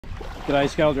G'day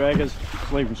Skull Draggers,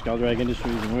 it's Lee from Skull Drag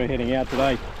Industries, and we're heading out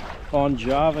today on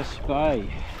Jervis Bay,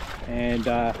 and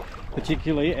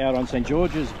particularly out on St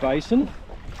George's Basin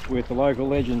with the local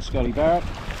legend Scotty Barratt.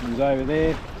 He's over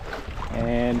there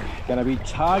and going to be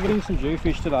targeting some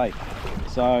jewfish today.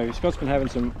 So Scott's been having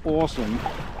some awesome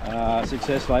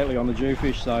success lately on the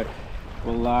jewfish, so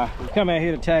we'll come out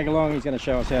here to tag along. He's going to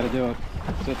show us how to do it.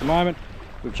 So at the moment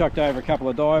we've chucked over a couple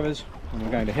of divers and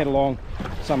we're going to head along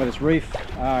some of this reef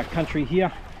country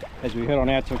here as we head on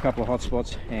out to a couple of hot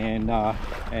spots and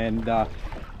a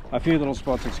few little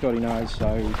spots that Scotty knows.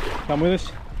 So come with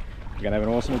us, we're going to have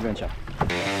an awesome adventure.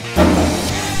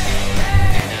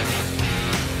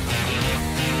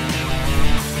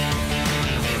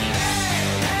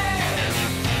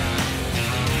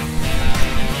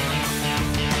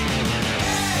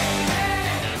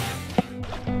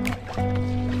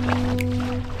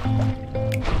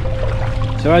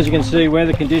 So as you can see,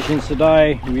 weather conditions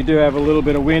today, we do have a little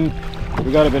bit of wind,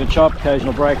 we've got a bit of chop,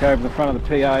 occasional break over the front of the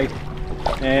PA,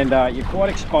 and you're quite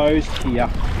exposed here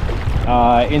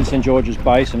in St George's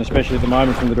Basin, especially at the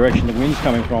moment from the direction the wind's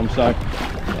coming from. So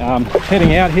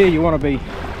heading out here, you want to be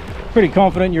pretty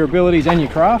confident in your abilities and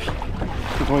your craft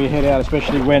before you head out,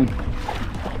 especially when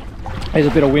there's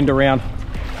a bit of wind around.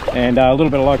 And a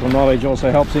little bit of local knowledge also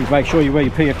helps things. Make sure you wear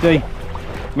your PFD.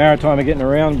 Maritime are getting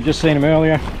around, you've just seen them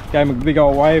earlier, gave them a big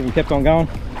old wave and kept on going.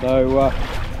 So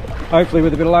hopefully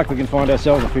with a bit of luck we can find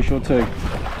ourselves a fish or two.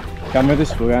 Come with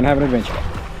us, we'll go and have an adventure.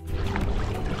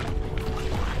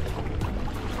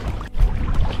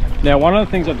 Now, one of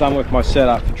the things I've done with my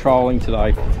setup for trolling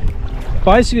today,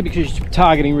 basically because you're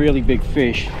targeting really big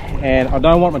fish and I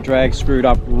don't want my drag screwed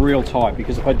up real tight,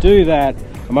 because if I do that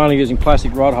I'm only using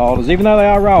plastic rod holders, even though they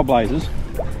are rail blazers.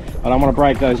 I don't want to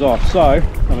break those off, so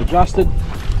I've adjusted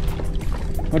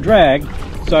my drag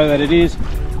so that it is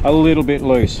a little bit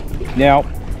loose. Now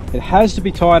it has to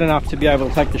be tight enough to be able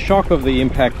to take the shock of the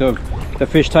impact of the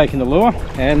fish taking the lure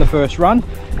and the first run,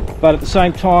 but at the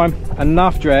same time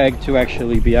enough drag to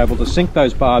actually be able to sink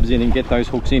those barbs in and get those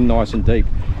hooks in nice and deep,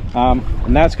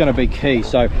 and that's going to be key.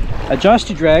 So adjust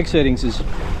your drag settings is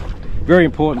very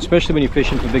important, especially when you're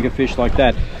fishing for bigger fish like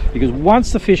that, because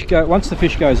once the fish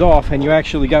goes off and you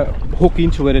actually go hook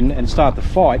into it and start the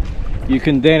fight, you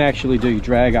can then actually do your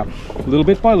drag up little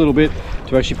bit by little bit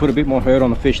to actually put a bit more hurt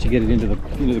on the fish to get it into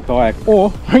the kayak,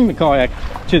 or bring the kayak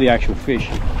to the actual fish.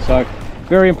 So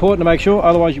very important to make sure,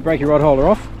 otherwise you break your rod holder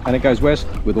off and it goes west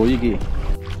with all your gear.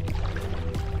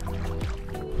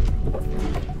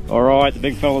 All right, the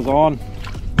big fella's on.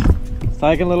 It's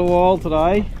taking a little while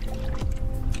today,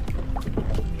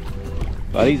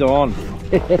 but he's on.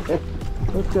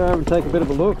 Let's go over and take a bit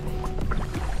of a look.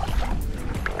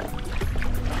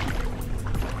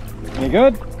 You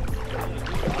good?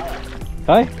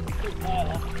 Hey?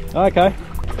 Okay.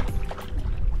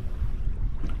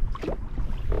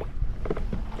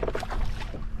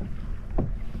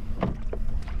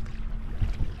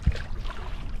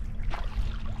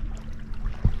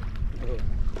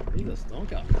 He's a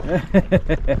stonker.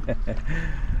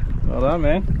 Well done,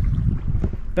 man.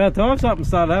 About time something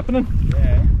started happening.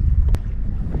 Yeah.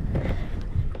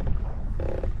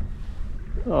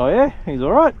 Oh yeah, he's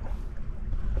all right.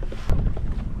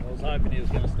 I was hoping he was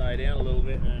going to stay down a little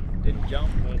bit and didn't jump,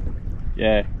 but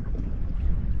Yeah.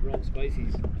 wrong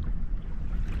species.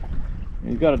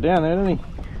 He's got it down there, hasn't he?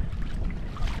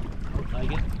 I'll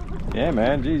take it. Yeah,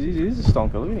 man. Jeez, he's a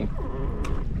stonker. Look at him.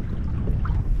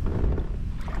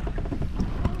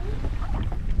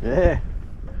 Yeah.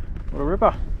 What a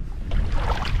ripper.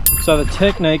 So the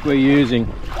technique we're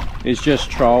using is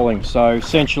just trolling. So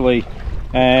essentially,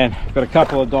 and I've got a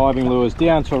couple of diving lures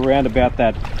down to around about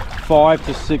that 5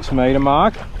 to 6 meter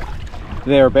mark,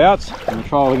 thereabouts. I'm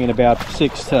trolling in about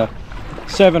 6 to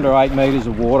 7 to 8 meters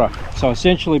of water. So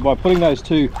essentially by putting those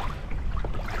two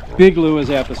big lures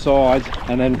out the sides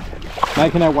and then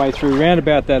making our way through around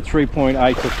about that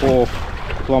 3.8 to 4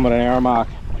 kilometer an hour mark,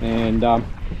 and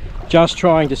just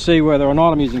trying to see whether or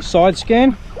not I'm using side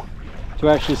scan to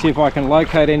actually see if I can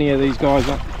locate any of these guys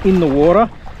in the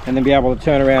water and then be able to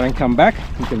turn around and come back.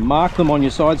 You can mark them on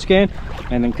your side scan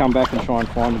and then come back and try and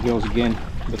find the girls again.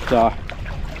 But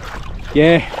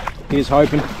yeah, here's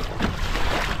hoping.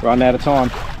 Running out of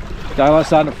time. Daylight's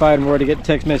starting to fade and we're already getting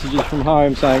text messages from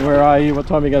home saying, where are you, what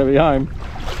time are you going to be home?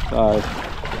 So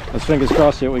let's fingers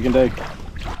crossed, see what we can do.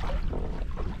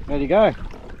 There you go.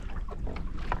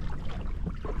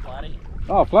 Flatty.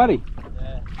 Oh, flatty.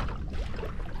 Yeah.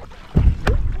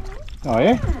 Oh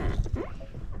yeah?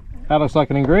 That looks like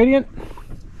an ingredient.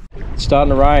 It's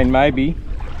starting to rain, maybe.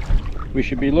 We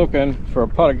should be looking for a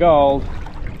pot of gold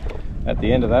at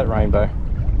the end of that rainbow.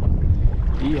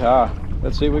 Yeehaw.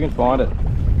 Let's see if we can find it.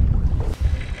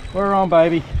 We're on,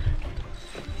 baby.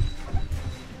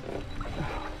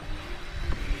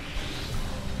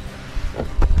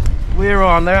 We're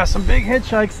on. There are some big head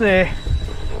shakes there.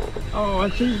 Oh,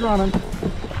 and she's running.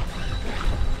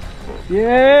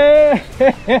 Yeah!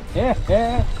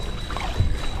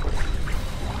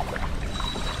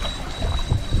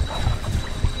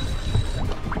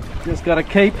 Just got to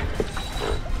keep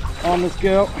on this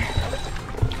girl.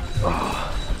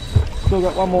 Oh, still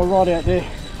got one more rod out there,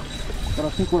 but I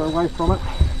think we're away from it.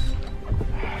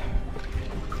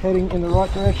 Heading in the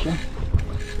right direction.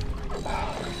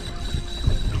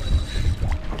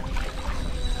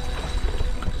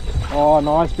 Oh,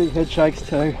 nice big head shakes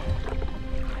too.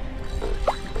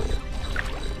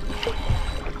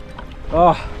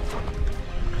 Oh,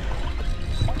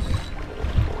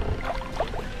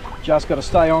 just got to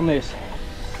stay on this.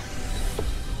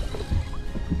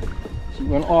 She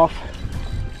went off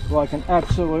like an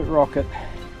absolute rocket.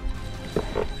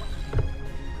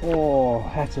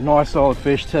 Oh, that's a nice solid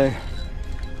fish too.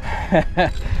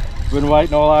 Been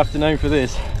waiting all afternoon for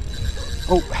this.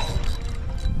 Oh.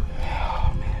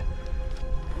 Oh, man.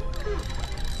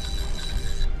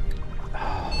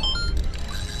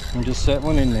 I'm just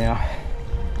settling in now.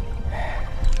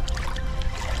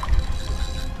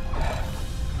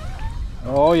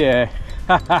 Oh yeah.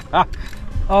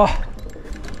 Oh,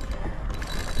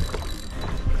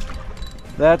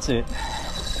 that's it.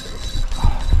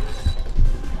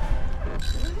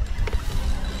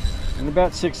 And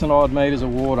about 6 and odd meters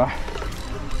of water.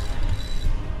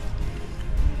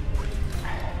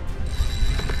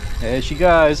 There she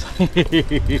goes.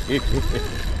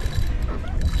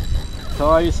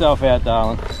 Tire yourself out,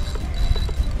 darling.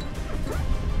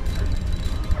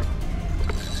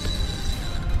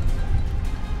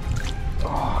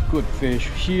 Good fish,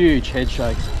 huge head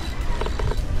shakes.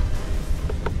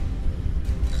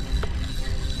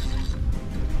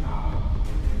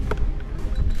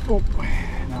 Oh,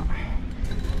 no.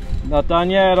 Not done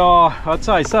yet, oh, I'd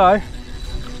say so.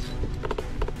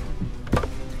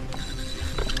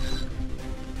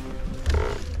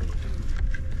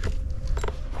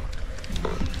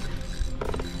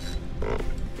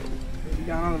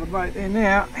 Going under the boat there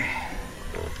now.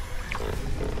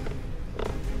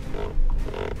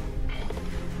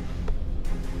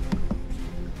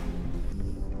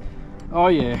 Oh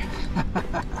yeah.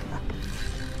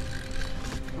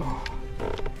 Oh.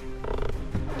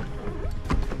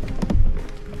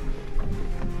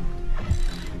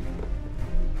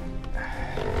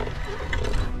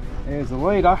 There's the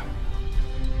leader.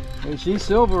 And she's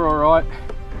silver all right.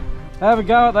 Have a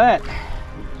go at that.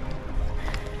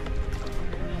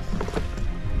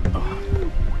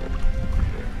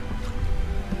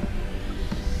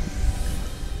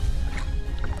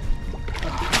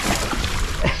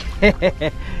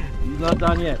 He's not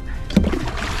done yet.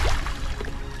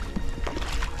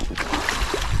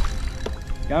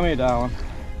 Come here, darling.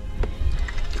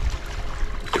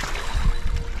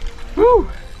 Woo!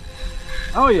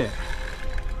 Oh yeah.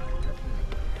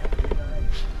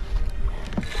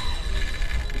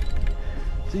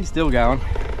 She's still going.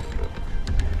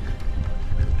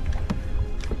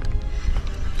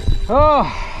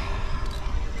 Oh,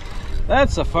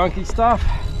 that's the funky stuff.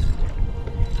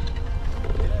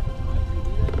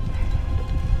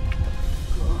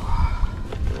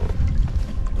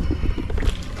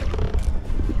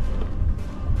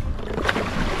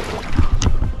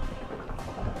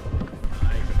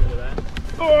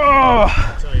 I'll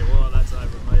tell you what, that's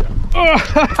over a metre.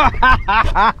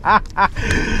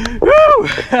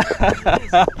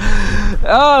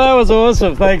 Oh, that was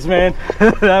awesome. Thanks, man.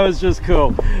 That was just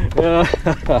cool.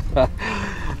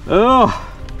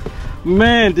 Oh,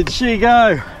 man, did she go?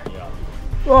 Yeah.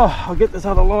 Oh, I'll get this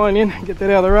other line in, get that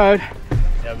out of the road.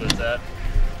 How good's that?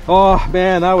 Oh,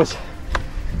 man, that was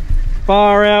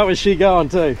far out. Was she going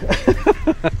too?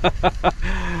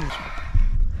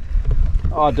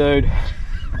 Oh, dude.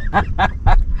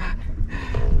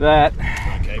 That.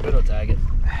 Keep it or tag it?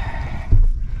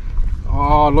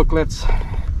 Oh, look,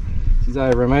 she's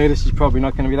over a metre. She's probably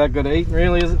not going to be that good at eating,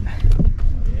 really, is it?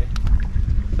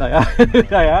 Yeah. They are.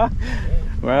 They are.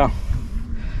 Yeah. Wow.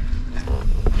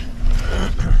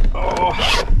 Oh,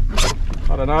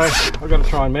 I don't know. I've got to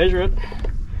try and measure it.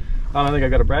 I don't think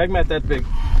I've got a brag mat that big.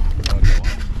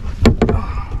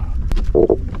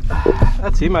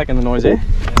 That's him making the noise there.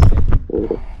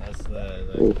 That's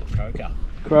the croaker.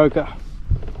 Croaker.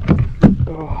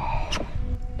 Oh.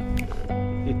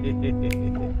 Yeah,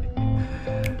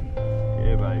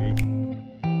 baby.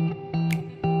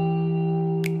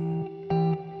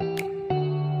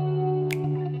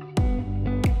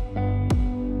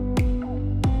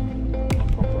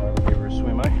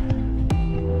 swim, eh?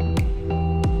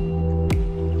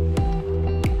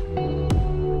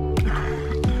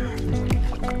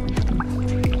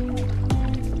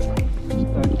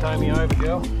 Don't tow me over,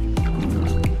 girl.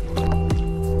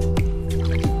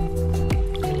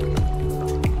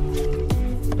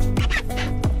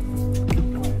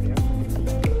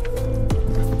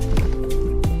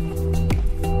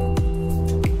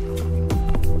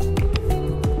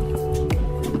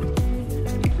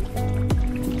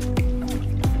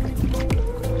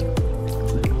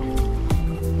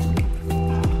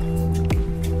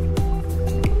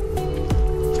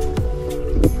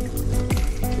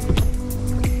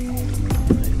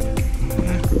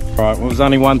 Right, well, there's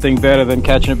only one thing better than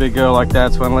catching a big girl like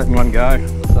that, so I'm letting one go.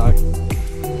 So.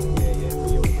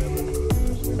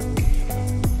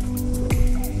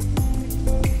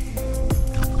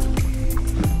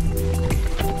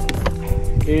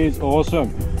 Is awesome.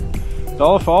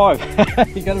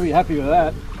 $1.05. You're gonna be happy with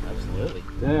that. Absolutely.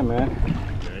 Yeah, man.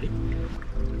 Ready?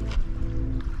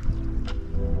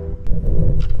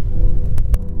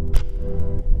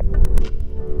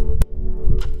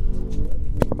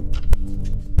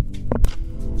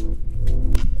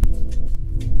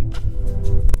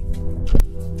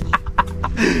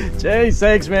 Jeez,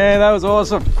 thanks, man. That was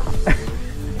awesome.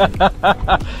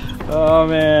 Oh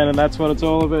man, and that's what it's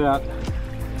all about.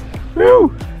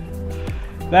 Woo!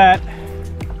 That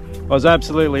was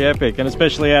absolutely epic, and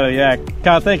especially out of the yak.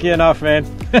 Can't thank you enough, man.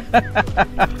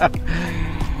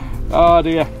 Oh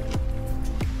dear.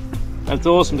 It's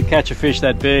awesome to catch a fish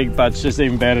that big, but it's just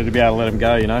even better to be able to let him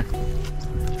go, you know?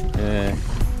 Yeah.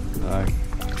 So.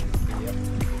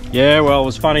 Yeah, well, it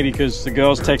was funny because the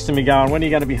girls texted me going, when are you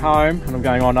going to be home? And I'm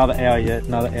going, oh, another hour yet.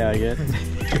 And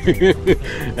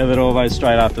then almost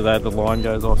straight after that, the line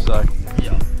goes off, so.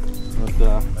 Yeah.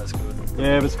 But, that's good.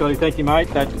 yeah, but Scotty, thank you, mate.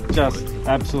 That's just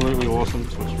absolutely awesome.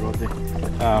 Switch right there.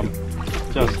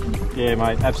 Just, yeah,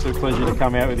 mate, absolute pleasure to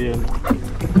come out with you and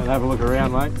have a look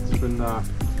around, mate. It's been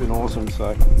awesome,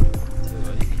 so.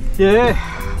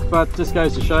 Yeah, but just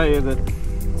goes to show you that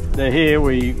they're here.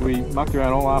 We mucked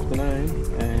around all afternoon,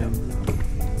 and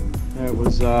it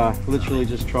was literally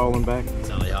just trolling back. It's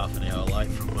only half an hour late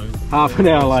from home. Half an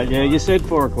hour late, yeah. You said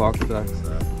 4 o'clock,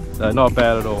 so not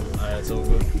bad at all. Yeah, it's all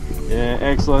good. Yeah,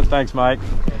 excellent. Thanks, mate.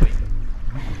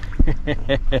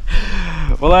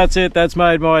 Well, that's it. That's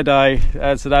made my day.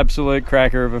 That's an absolute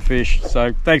cracker of a fish.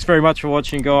 So thanks very much for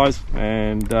watching, guys,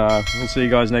 and we'll see you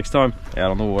guys next time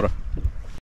out on the water.